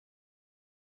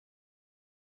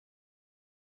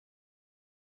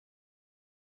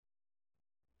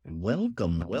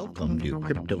Welcome to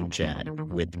Crypto Chat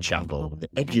with Chapo, the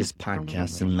edgiest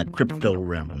podcast in the crypto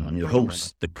realm. I'm your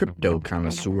host, the crypto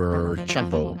connoisseur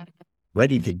Chapo,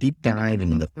 ready to deep dive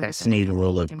into the fascinating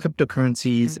world of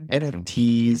cryptocurrencies,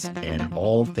 NFTs, and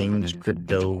all things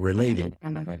crypto related.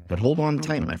 But hold on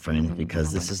tight, my friend,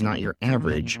 because this is not your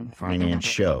average finance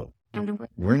show.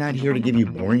 We're not here to give you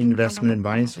boring investment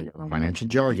advice or financial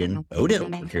jargon. Oh no,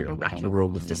 we're here to rock your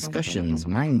world with discussions,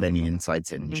 mind-bending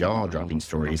insights, and jaw-dropping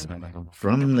stories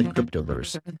from the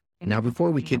cryptoverse. Now,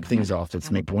 before we kick things off,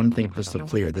 let's make one thing crystal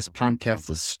clear. This podcast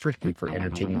is strictly for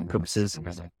entertainment purposes.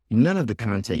 None of the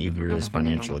content you hear is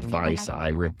financial advice. I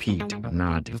repeat,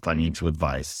 not financial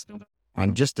advice.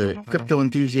 I'm just a crypto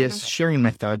enthusiast sharing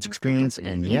my thoughts, experience,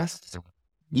 and yes,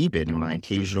 even my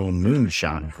occasional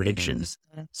moonshot predictions.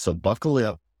 So buckle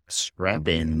up, strap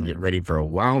in, and get ready for a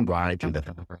wild ride through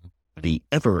the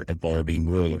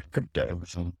ever-evolving world of crypto.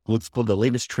 We'll explore the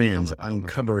latest trends,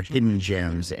 uncover hidden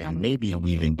gems, and maybe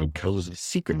even decode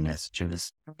secret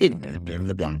messages hidden in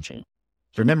the blockchain.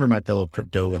 Remember, my fellow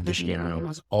crypto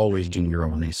aficionados, always do your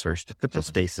own research. The crypto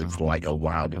space is like a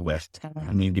wild west.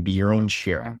 You need to be your own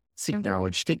sheriff. Seek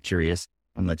knowledge, stay curious,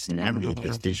 and let's navigate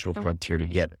this digital frontier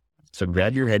together. So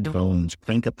grab your headphones,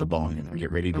 crank up the volume, and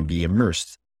get ready to be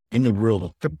immersed in the world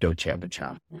of Crypto Chat.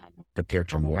 Prepare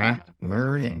to laugh,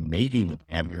 learn, and maybe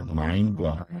have your mind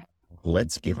blown.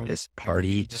 Let's get this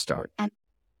party started.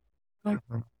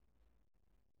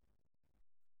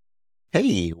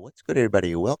 Hey, what's good,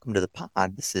 everybody? Welcome to the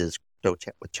pod. This is Crypto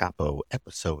Chat with Chapo,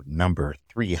 episode number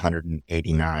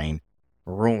 389,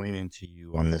 rolling into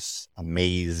you on this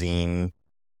amazing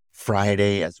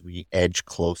Friday as we edge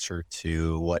closer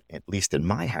to what, at least in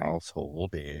my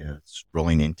household, is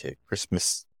rolling into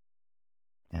Christmas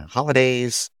and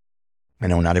holidays. I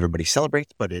know not everybody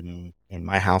celebrates, but in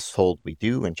my household we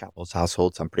do, in Chapo's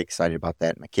household, so I'm pretty excited about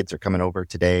that. My kids are coming over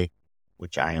today,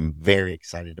 which I am very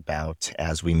excited about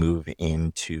as we move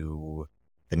into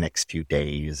the next few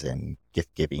days and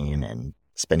gift giving and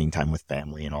spending time with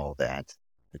family and all that.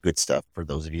 The good stuff for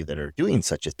those of you that are doing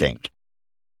such a thing.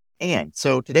 And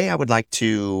so today I would like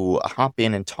to hop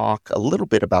in and talk a little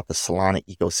bit about the Solana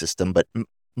ecosystem, but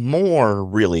more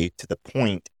really to the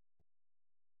point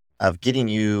of getting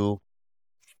you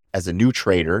as a new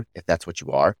trader, if that's what you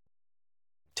are,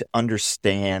 to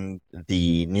understand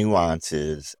the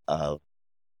nuances of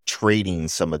trading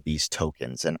some of these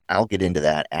tokens. And I'll get into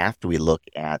that after we look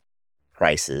at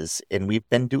prices. And we've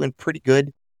been doing pretty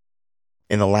good.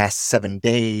 In the last 7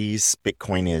 days,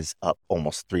 Bitcoin is up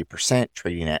almost 3%,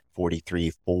 trading at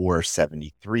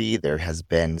 43,473. There has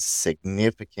been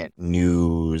significant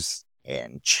news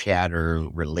and chatter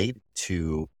related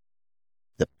to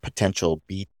the potential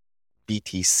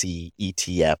BTC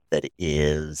ETF that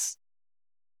is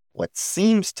what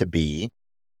seems to be,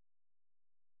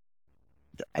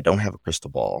 I don't have a crystal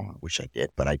ball, I wish I did,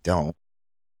 but I don't,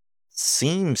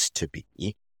 seems to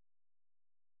be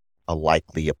a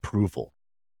likely approval.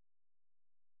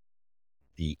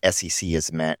 The SEC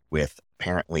has met with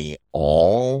apparently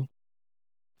all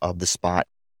of the spot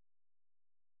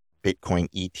Bitcoin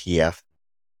ETF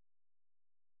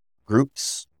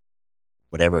groups,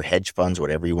 whatever hedge funds,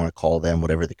 whatever you want to call them,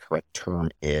 whatever the correct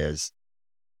term is.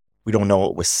 We don't know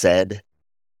what was said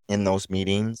in those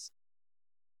meetings.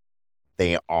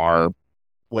 They are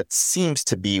what seems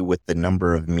to be, with the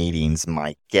number of meetings,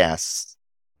 my guess,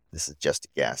 this is just a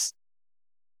guess,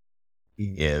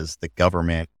 is the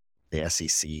government, the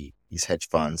SEC, these hedge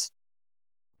funds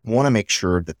want to make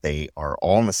sure that they are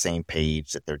all on the same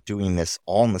page, that they're doing this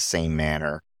all in the same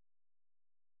manner,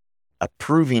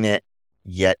 approving it,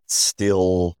 yet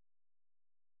still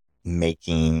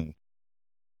making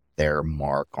their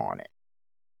mark on it.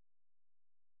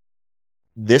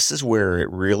 This is where it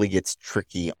really gets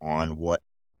tricky on what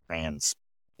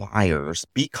transpires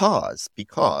because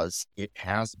it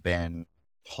has been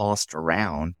tossed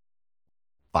around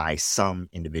by some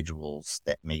individuals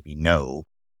that maybe know.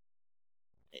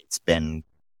 It's been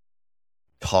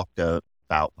talked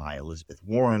about by Elizabeth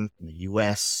Warren from the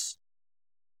U.S.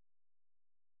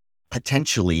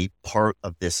 Potentially part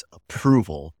of this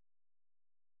approval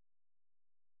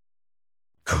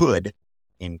could,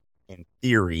 in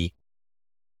theory,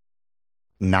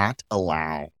 not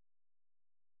allow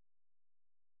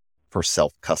for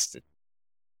self-custody.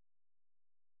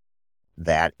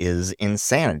 That is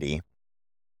insanity.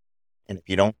 And if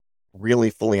you don't really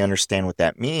fully understand what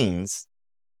that means,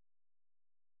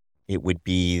 it would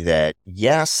be that,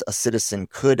 yes, a citizen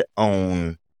could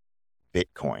own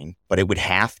Bitcoin, but it would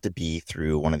have to be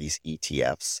through one of these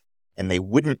ETFs, and they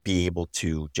wouldn't be able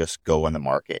to just go on the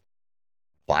market,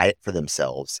 buy it for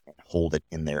themselves and hold it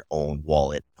in their own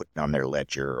wallet, put it on their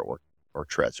ledger or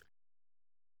Trezor.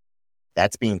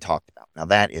 That's being talked about. Now,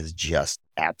 that is just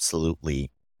absolutely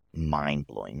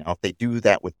mind-blowing. Now, if they do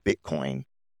that with Bitcoin,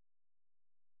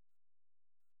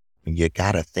 you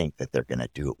got to think that they're going to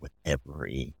do it with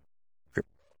every crypto.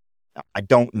 Now, I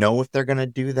don't know if they're going to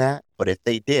do that, but if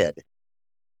they did,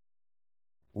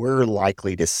 we're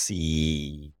likely to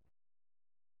see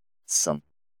some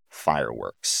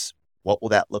fireworks. What will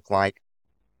that look like?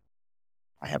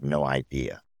 I have no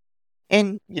idea.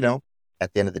 And,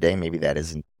 at the end of the day, maybe that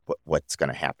isn't what's going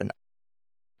to happen.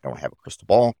 I don't have a crystal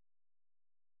ball.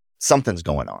 Something's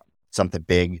going on. Something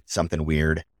big, something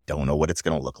weird. Don't know what it's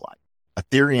going to look like.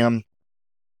 Ethereum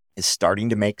is starting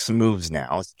to make some moves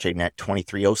now. It's trading at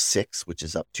 2306, which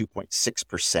is up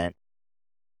 2.6%.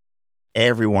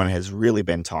 Everyone has really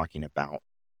been talking about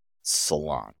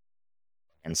Solana.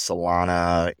 And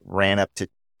Solana ran up to,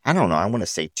 I don't know, I want to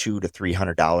say $200 to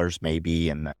 $300 maybe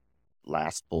in the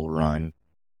last bull run.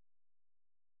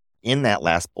 In that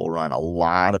last bull run, a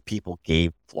lot of people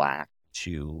gave flack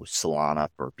to Solana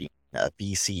for being a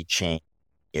VC chain.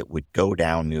 It would go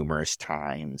down numerous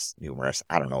times.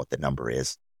 I don't know what the number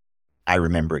is. I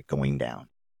remember it going down.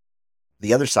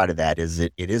 The other side of that is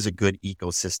it is a good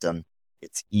ecosystem.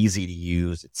 It's easy to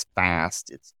use. It's fast.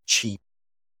 It's cheap.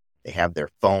 They have their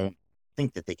phone. I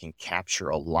think that they can capture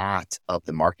a lot of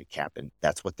the market cap, and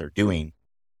that's what they're doing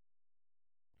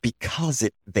because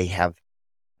they have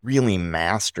really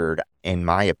mastered, in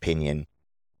my opinion,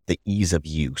 the ease of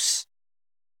use.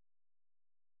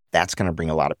 That's going to bring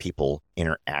a lot of people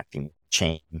interacting with the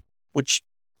chain, which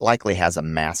likely has a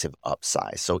massive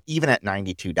upside. So even at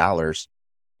 $92,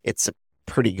 it's a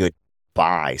pretty good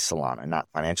buy, Solana. Not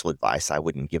financial advice. I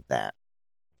wouldn't give that.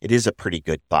 It is a pretty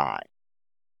good buy.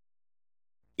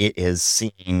 It is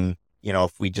seen,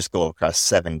 if we just go across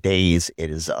 7 days, it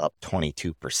is up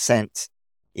 22%.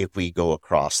 If we go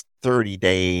across 30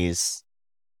 days,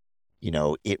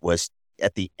 it was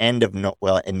at the end of,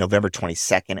 in November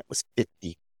 22nd, it was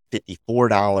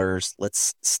 $54.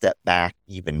 Let's step back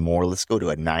even more. Let's go to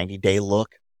a 90-day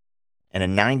look. And a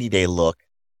 90-day look,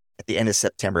 at the end of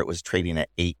September, it was trading at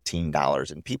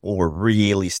 $18. And people were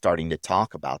really starting to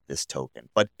talk about this token.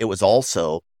 But it was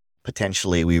also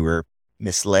potentially, we were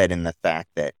misled in the fact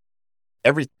that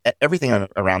everything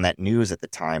around that news at the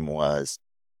time was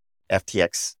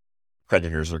FTX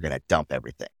creditors are going to dump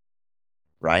everything,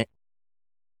 right?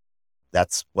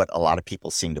 That's what a lot of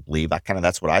people seem to believe.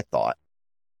 That's what I thought.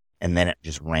 And then it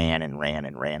just ran and ran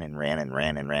and ran and ran and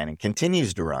ran and ran and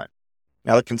continues to run.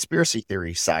 Now, the conspiracy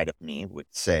theory side of me would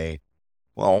say,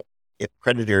 well, if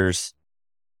creditors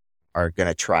are going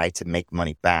to try to make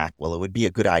money back, well, it would be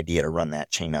a good idea to run that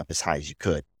chain up as high as you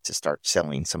could to start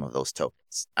selling some of those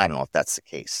tokens. I don't know if that's the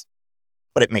case,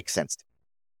 but it makes sense to me.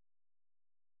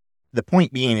 The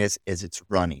point being is it's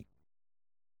running.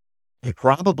 It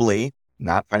probably,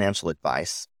 not financial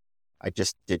advice, I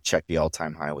just did check the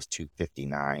all-time high was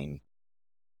 259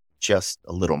 just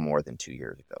a little more than 2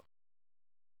 years ago.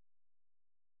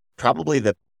 Probably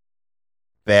the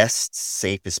best,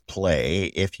 safest play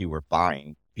if you were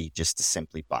buying be just to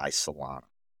simply buy Solana.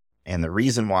 And the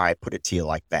reason why I put it to you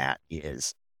like that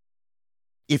is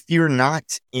if you're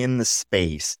not in the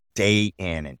space day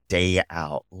in and day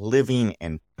out, living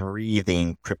and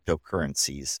breathing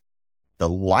cryptocurrencies, the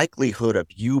likelihood of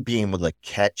you being able to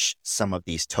catch some of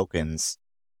these tokens,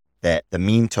 that the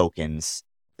meme tokens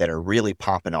that are really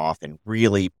popping off and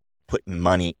really putting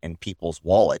money in people's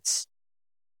wallets,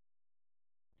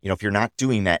 if you're not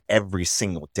doing that every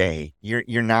single day,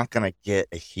 you're not going to get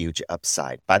a huge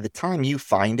upside. By the time you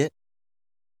find it,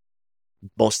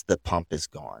 most of the pump is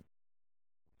gone.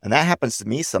 And that happens to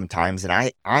me sometimes,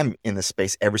 and I'm in the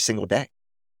space every single day.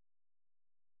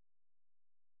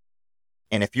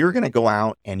 And if you're going to go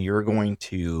out and you're going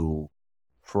to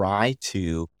try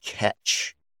to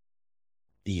catch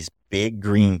these big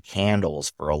green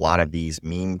candles for a lot of these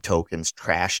meme tokens,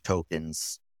 trash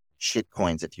tokens, shit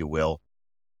coins, if you will,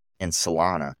 in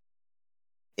Solana,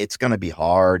 it's going to be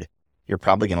hard. You're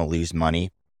probably going to lose money.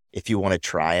 If you want to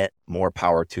try it, more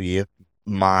power to you.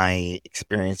 My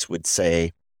experience would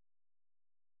say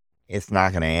it's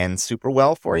not going to end super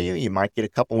well for you. You might get a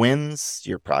couple wins.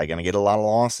 You're probably going to get a lot of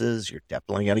losses. You're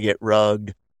definitely going to get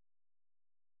rugged.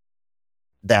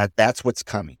 That's what's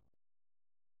coming.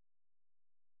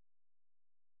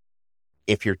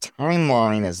 If your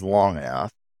timeline is long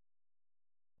enough,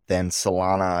 then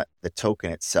Solana, the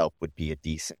token itself, would be a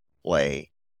decent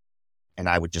play. And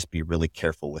I would just be really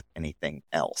careful with anything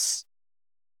else.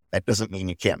 That doesn't mean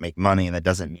you can't make money, and that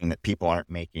doesn't mean that people aren't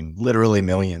making literally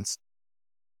millions.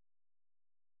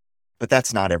 But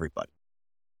that's not everybody.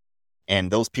 And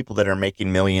those people that are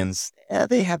making millions,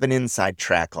 they have an inside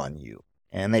track on you.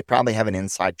 And they probably have an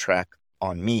inside track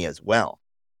on me as well.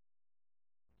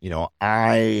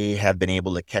 I have been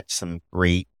able to catch some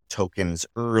great tokens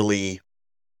early,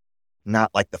 not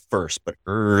like the first, but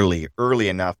early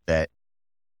enough that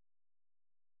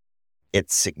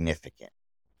it's significant.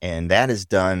 And that is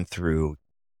done through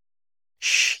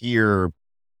sheer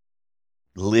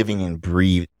living and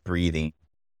breathing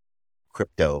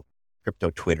crypto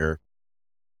Twitter,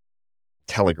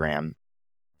 Telegram,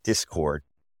 Discord,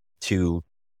 to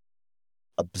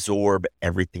absorb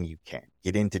everything you can,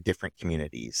 get into different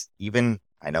communities. Even,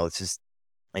 I know this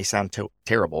may sound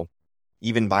terrible,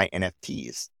 even buy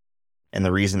NFTs. And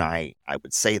the reason I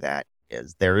would say that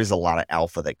is there is a lot of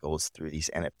alpha that goes through these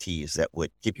NFTs that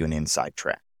would give you an inside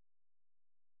track.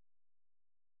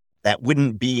 That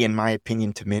wouldn't be, in my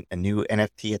opinion, to mint a new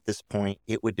NFT at this point.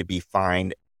 It would be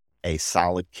find a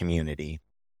solid community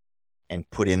and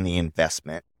put in the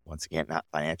investment, once again, not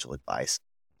financial advice,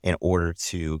 in order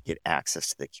to get access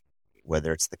to the community,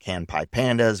 whether it's the Kanpai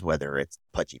Pandas, whether it's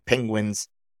Pudgy Penguins,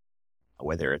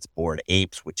 whether it's Bored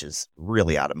Apes, which is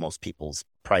really out of most people's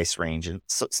price range, and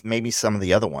so maybe some of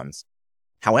the other ones.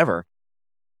 However,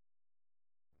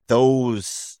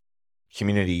 those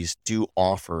communities do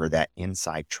offer that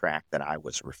inside track that I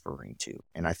was referring to.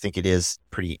 And I think it is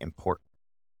pretty important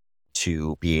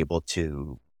to be able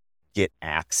to get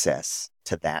access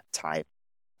to that type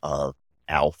of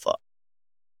alpha.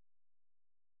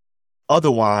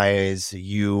 Otherwise,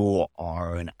 you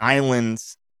are an island.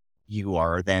 You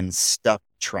are then stuck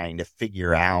trying to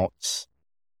figure out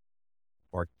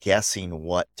or guessing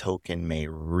what token may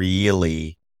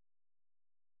really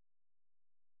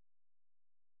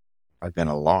are going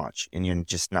to launch. And you're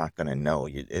just not going to know.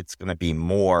 It's going to be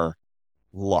more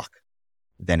luck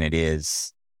than it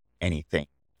is anything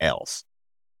else.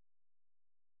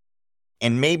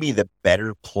 And maybe the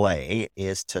better play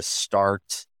is to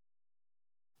start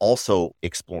also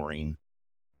exploring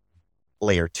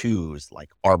layer 2s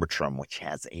like Arbitrum, which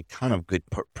has a ton of good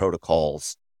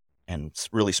protocols and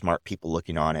really smart people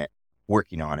working on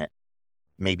it.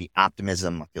 Maybe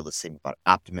Optimism. I feel the same about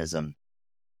Optimism.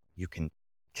 You can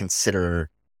consider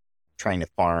trying to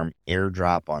farm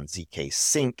airdrop on ZK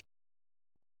Sync.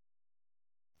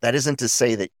 That isn't to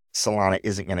say that Solana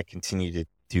isn't going to continue to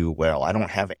do well. I don't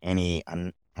have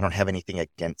anything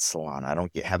against Solana. I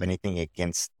don't have anything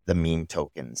against the meme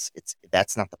tokens.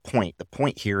 That's not the point. The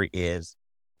point here is,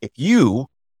 if you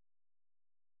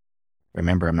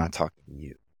remember, I'm not talking to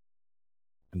you.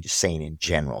 I'm just saying in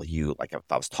general, you, like if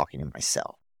I was talking to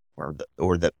myself or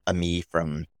a me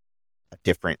from a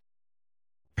different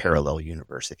parallel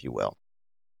universe, if you will.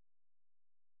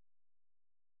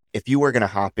 If you were going to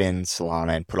hop in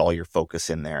Solana and put all your focus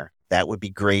in there, that would be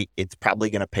great. It's probably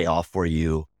going to pay off for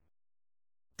you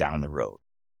down the road.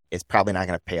 It's probably not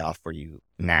going to pay off for you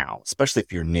now, especially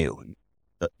if you're new.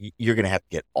 You're going to have to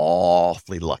get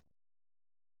awfully lucky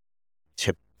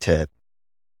to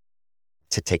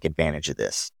take advantage of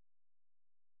this.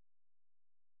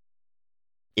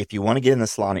 If you want to get in the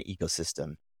Solana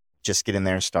ecosystem, just get in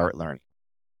there and start learning.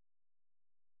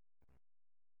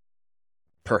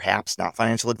 Perhaps, not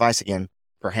financial advice again,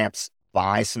 perhaps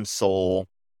buy some SOL,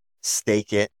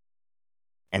 stake it,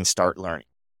 and start learning.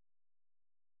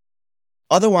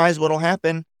 Otherwise, what'll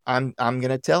happen, I'm going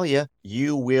to tell you,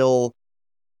 you will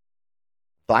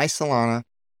buy Solana,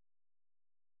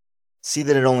 see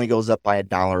that it only goes up by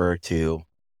 $1 or $2.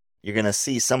 You're going to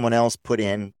see someone else put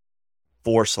in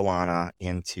 4 Solana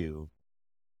into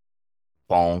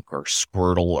Bonk or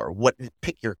Squirtle or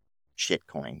pick your shit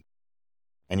coin.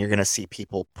 And you're going to see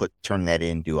people turn that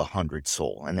into 100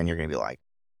 SOL. And then you're going to be like,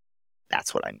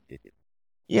 that's what I need to do.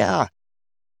 Yeah.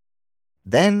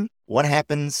 Then what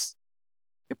happens?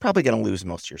 You're probably going to lose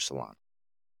most of your Solana.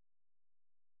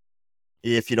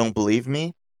 If you don't believe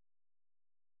me,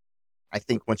 I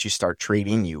think once you start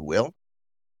trading, you will.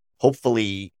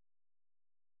 Hopefully,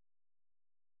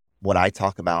 what I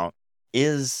talk about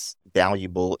is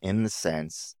valuable in the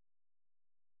sense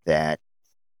that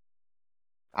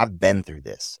I've been through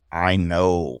this. I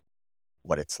know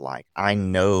what it's like. I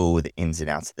know the ins and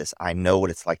outs of this. I know what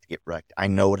it's like to get wrecked. I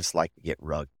know what it's like to get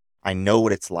rugged. I know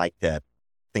what it's like to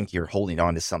think you're holding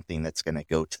on to something that's going to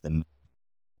go to the moon,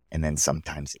 and then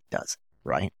sometimes it doesn't,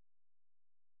 right?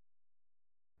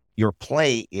 Your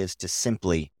play is to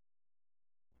simply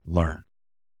learn.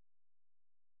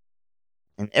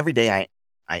 And every day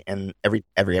I end every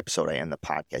episode I end the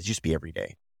podcast. It used to be every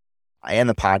day. I end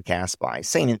the podcast by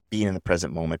saying it, being in the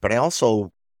present moment, but I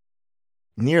also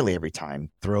nearly every time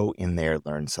throw in there,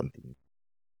 learn something.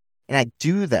 And I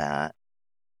do that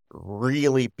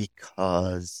really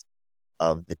because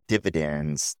of the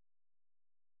dividends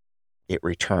it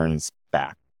returns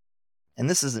back. And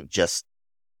this isn't just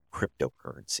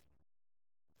cryptocurrency,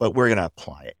 but we're going to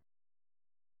apply it.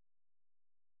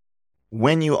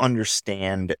 When you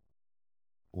understand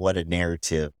what a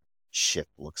narrative shift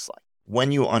looks like,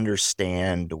 when you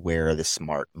understand where the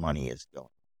smart money is going,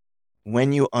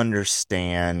 when you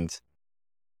understand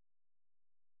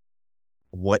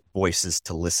what voices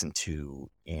to listen to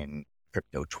in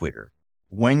crypto Twitter,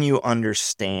 when you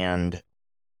understand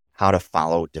how to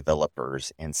follow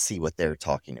developers and see what they're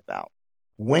talking about,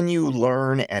 when you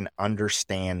learn and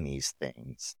understand these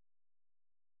things,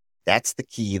 that's the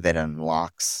key that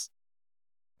unlocks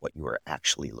what you are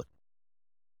actually looking for.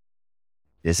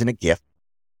 It isn't a gift.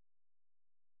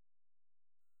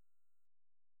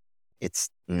 It's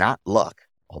not luck,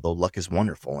 although luck is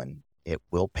wonderful and it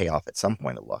will pay off at some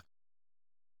point of luck.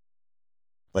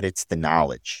 But it's the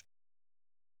knowledge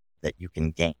that you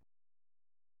can gain.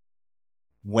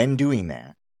 When doing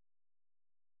that,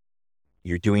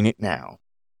 you're doing it now.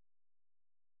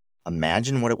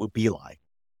 Imagine what it would be like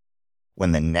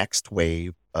when the next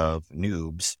wave of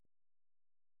noobs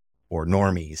or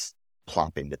normies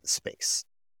plop into the space.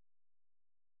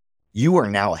 You are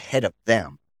now ahead of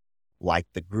them, like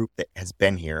the group that has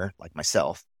been here, like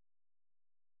myself.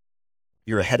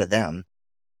 You're ahead of them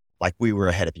like we were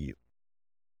ahead of you.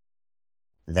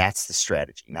 That's the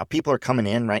strategy. Now, people are coming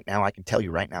in right now. I can tell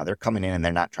you right now, they're coming in and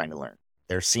they're not trying to learn.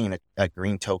 They're seeing a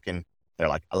green token. They're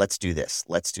like, let's do this.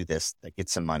 Let's do this. They get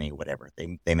some money, whatever.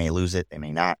 They may lose it. They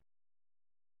may not.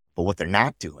 But what they're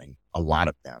not doing, a lot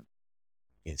of them,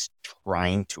 is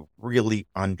trying to really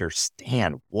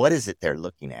understand what is it they're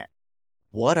looking at?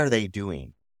 What are they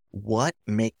doing? What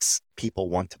makes people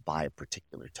want to buy a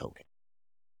particular token?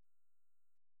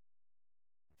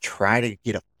 Try to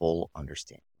get a full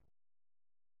understanding.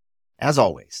 As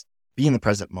always, be in the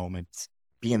present moment,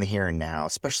 be in the here and now,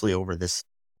 especially over this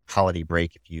holiday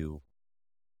break if you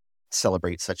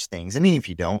celebrate such things. And even if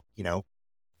you don't,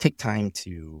 take time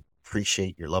to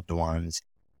appreciate your loved ones,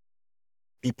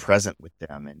 be present with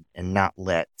them and not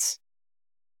let,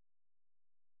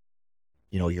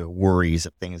 your worries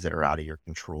of things that are out of your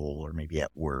control or maybe at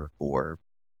work or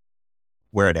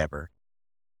wherever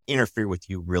interfere with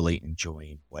you really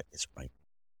enjoying what is right.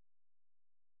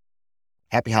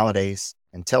 Happy holidays.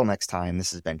 Until next time,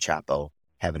 this has been Chapo.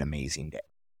 Have an amazing day.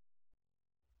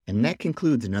 And that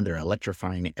concludes another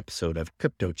electrifying episode of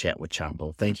Crypto Chat with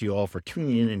Chapo. Thank you all for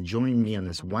tuning in and joining me on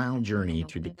this wild journey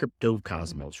through the crypto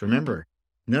cosmos. Remember,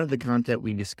 none of the content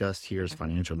we discussed here is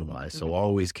financial advice, so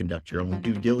always conduct your own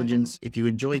due diligence. If you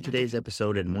enjoyed today's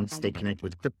episode and want to stay connected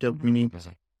with the crypto community,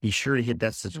 be sure to hit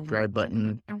that subscribe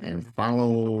button and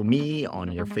follow me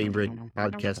on your favorite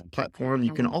podcast platform.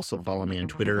 You can also follow me on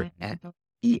Twitter at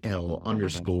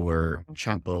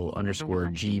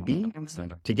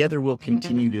EL_Chapo_GB. Together, we'll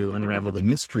continue to unravel the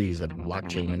mysteries of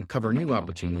blockchain and cover new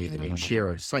opportunities and share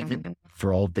our excitement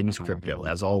for all things crypto.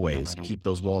 As always, keep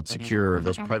those wallets secure,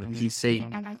 those private keys safe,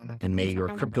 and may your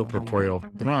crypto portfolio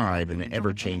thrive in an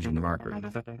ever-changing market.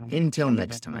 Until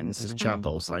next time, this is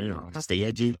Chapo signing off. Stay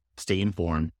edgy, stay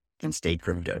informed, and stay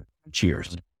crypto.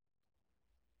 Cheers.